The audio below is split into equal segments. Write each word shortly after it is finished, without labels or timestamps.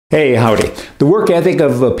Hey, howdy. The work ethic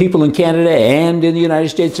of people in Canada and in the United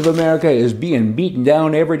States of America is being beaten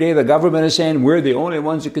down every day. The government is saying we're the only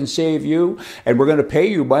ones that can save you, and we're going to pay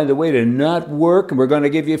you, by the way, to not work, and we're going to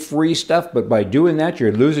give you free stuff, but by doing that,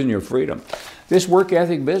 you're losing your freedom. This work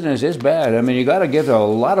ethic business is bad. I mean, you got to get a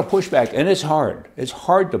lot of pushback, and it's hard. It's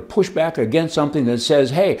hard to push back against something that says,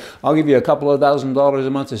 hey, I'll give you a couple of $1,000s a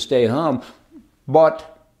month to stay home, but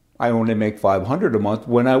I only make $500 a month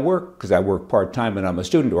when I work because I work part-time and I'm a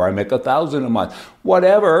student, or I make $1,000 a month.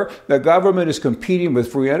 Whatever, the government is competing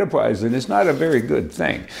with free enterprise, and it's not a very good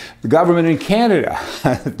thing. The government in Canada,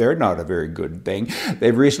 they're not a very good thing.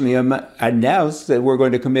 They've recently announced that we're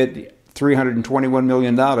going to commit $321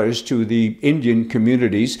 million to the Indian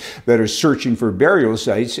communities that are searching for burial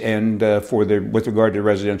sites and with regard to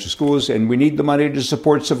residential schools, and we need the money to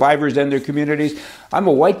support survivors and their communities. I'm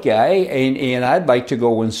a white guy, and I'd like to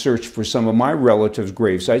go and search for some of my relatives'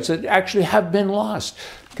 grave sites that actually have been lost.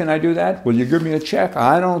 Can I do that? Will you give me a check?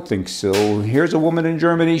 I don't think so. Here's a woman in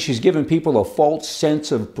Germany. She's giving people a false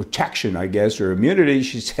sense of protection, I guess, or immunity.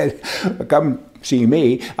 She said, come see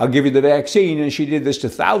me, I'll give you the vaccine. And she did this to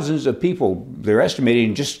thousands of people. They're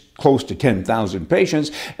estimating just close to 10,000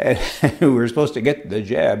 patients who were supposed to get the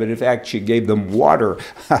jab. And in fact, she gave them water.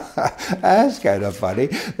 That's kind of funny.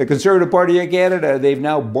 The Conservative Party of Canada, they've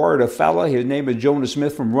now barred a fella. His name is Jonas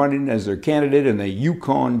Smith from running as their candidate in the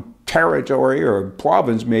Yukon territory or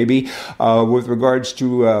province maybe with regards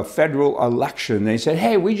to a federal election. They said,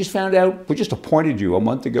 hey, we just appointed you a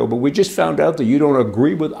month ago, but we just found out that you don't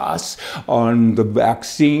agree with us on the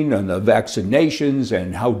vaccine and the vaccinations,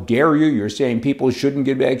 and how dare you, you're saying people shouldn't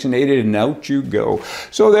get vaccinated, and out you go.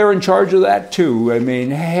 So they're in charge of that too. I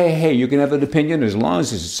mean, hey, you can have an opinion as long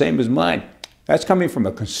as it's the same as mine. That's coming from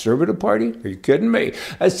a Conservative Party? Are you kidding me?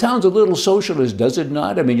 That sounds a little socialist, does it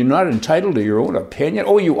not? I mean, you're not entitled to your own opinion.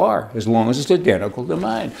 Oh, you are, as long as it's identical to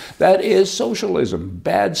mine. That is socialism.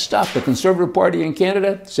 Bad stuff. The Conservative Party in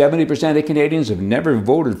Canada, 70% of Canadians have never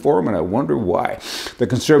voted for them, and I wonder why. The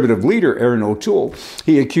Conservative leader, Erin O'Toole,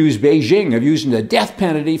 he accused Beijing of using the death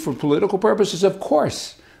penalty for political purposes. Of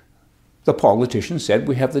course. The politician said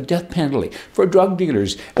we have the death penalty for drug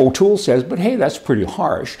dealers. O'Toole says, but hey, that's pretty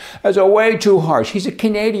harsh. That's way too harsh. He's a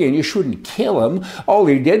Canadian. You shouldn't kill him. All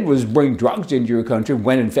he did was bring drugs into your country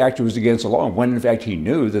when, in fact, it was against the law. When, in fact, he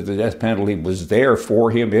knew that the death penalty was there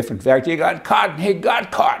for him if, in fact, he got caught. He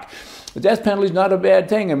got caught. The death penalty is not a bad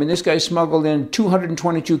thing. I mean, this guy smuggled in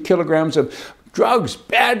 222 kilograms of drugs,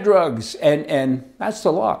 bad drugs, and that's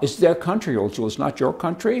the law. It's their country, O'Toole. It's not your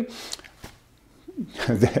country.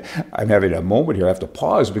 I'm having a moment here. I have to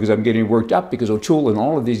pause because I'm getting worked up because O'Toole and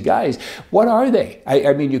all of these guys, what are they?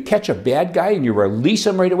 I mean, you catch a bad guy and you release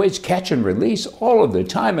him right away. It's catch and release all of the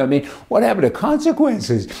time. I mean, what happened to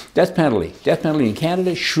consequences? Death penalty. Death penalty in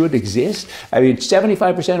Canada should exist. I mean,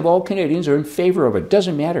 75% of all Canadians are in favor of it.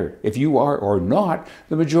 Doesn't matter if you are or not.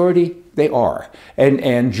 The majority, they are.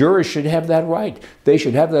 And jurors should have that right. They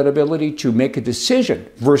should have that ability to make a decision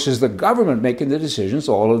versus the government making the decisions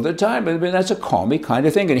all of the time. I mean, that's a commie kind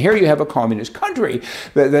of thing. And here you have a communist country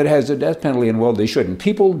that has a death penalty, and well, they shouldn't.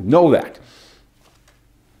 People know that.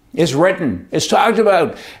 It's written, it's talked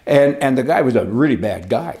about, and the guy was a really bad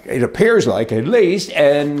guy. It appears like, at least,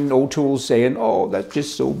 and O'Toole's saying, oh, that's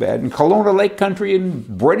just so bad. In Kelowna Lake Country in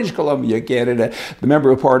British Columbia, Canada, the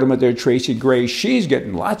member of parliament there, Tracy Gray, she's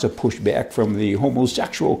getting lots of pushback from the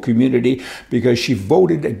homosexual community because she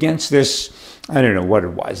voted against this, I don't know what it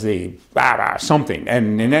was, something.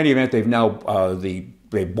 And in any event, they've now,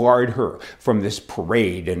 they barred her from this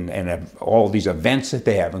parade and all these events that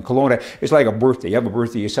they have in Kelowna. It's like a birthday. You have a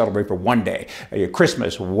birthday, you celebrate for one day.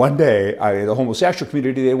 Christmas, one day. The homosexual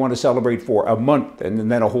community, they want to celebrate for a month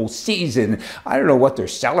and then a whole season. I don't know what they're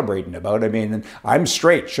celebrating about. I mean, I'm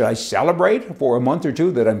straight. Should I celebrate for a month or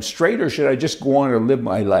two that I'm straight, or should I just go on and live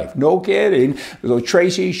my life? No kidding. So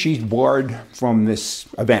Tracy, she's barred from this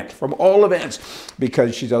event, from all events,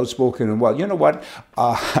 because she's outspoken. And well, you know what?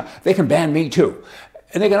 They can ban me too.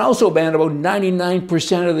 And they can also ban about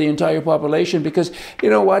 99% of the entire population because, you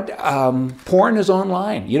know what, porn is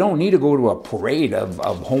online. You don't need to go to a parade of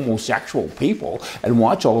homosexual people and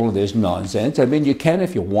watch all of this nonsense. I mean, you can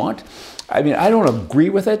if you want. I mean, I don't agree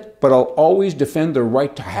with it, but I'll always defend the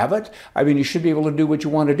right to have it. I mean, you should be able to do what you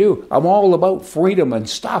want to do. I'm all about freedom and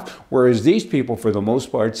stuff, whereas these people, for the most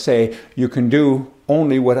part, say you can do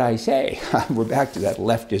only what I say. We're back to that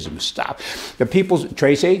leftism stuff. The people,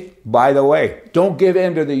 Tracy, by the way, don't give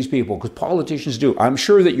in to these people, because politicians do. I'm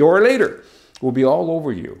sure that your leader will be all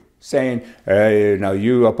over you, saying, hey, now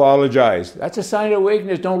you apologize. That's a sign of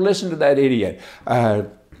weakness. Don't listen to that idiot.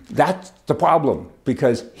 That's the problem,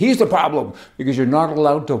 because he's the problem, because you're not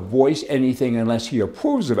allowed to voice anything unless he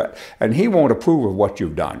approves of it. And he won't approve of what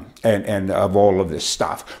you've done and of all of this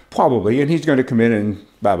stuff, probably. And he's going to come in and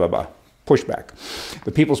blah, blah, blah, push back.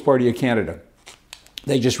 The People's Party of Canada,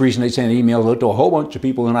 they just recently sent emails out to a whole bunch of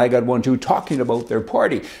people, and I got one too, talking about their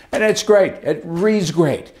party. And it's great. It reads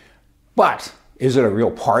great. But is it a real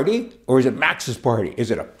party, or is it Max's party? Is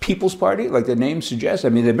it a people's party, like the name suggests? I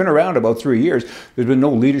mean, they've been around about 3 years. There's been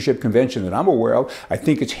no leadership convention that I'm aware of. I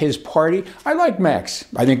think it's his party. I like Max.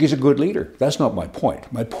 I think he's a good leader. That's not my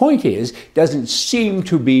point. My point is, it doesn't seem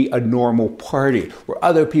to be a normal party where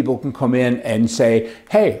other people can come in and say,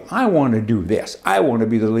 hey, I want to do this. I want to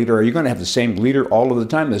be the leader. Are you going to have the same leader all of the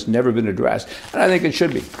time? That's never been addressed. And I think it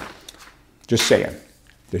should be. Just saying.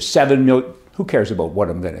 There's 7 million... Who cares about what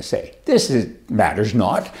I'm going to say? Matters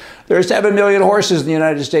not. There are 7 million horses in the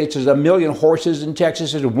United States. There's 1 million horses in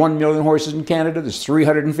Texas. There's 1 million horses in Canada. There's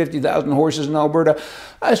 350,000 horses in Alberta.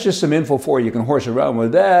 That's just some info for you. You can horse around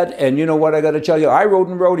with that. And you know what I got to tell you? I rode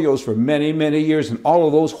in rodeos for many, many years, and all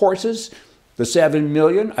of those horses, the 7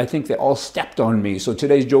 million, I think they all stepped on me. So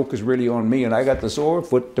today's joke is really on me, and I got the sore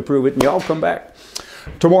foot to prove it, and y'all come back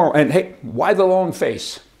tomorrow. And hey, why the long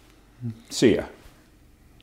face? See ya.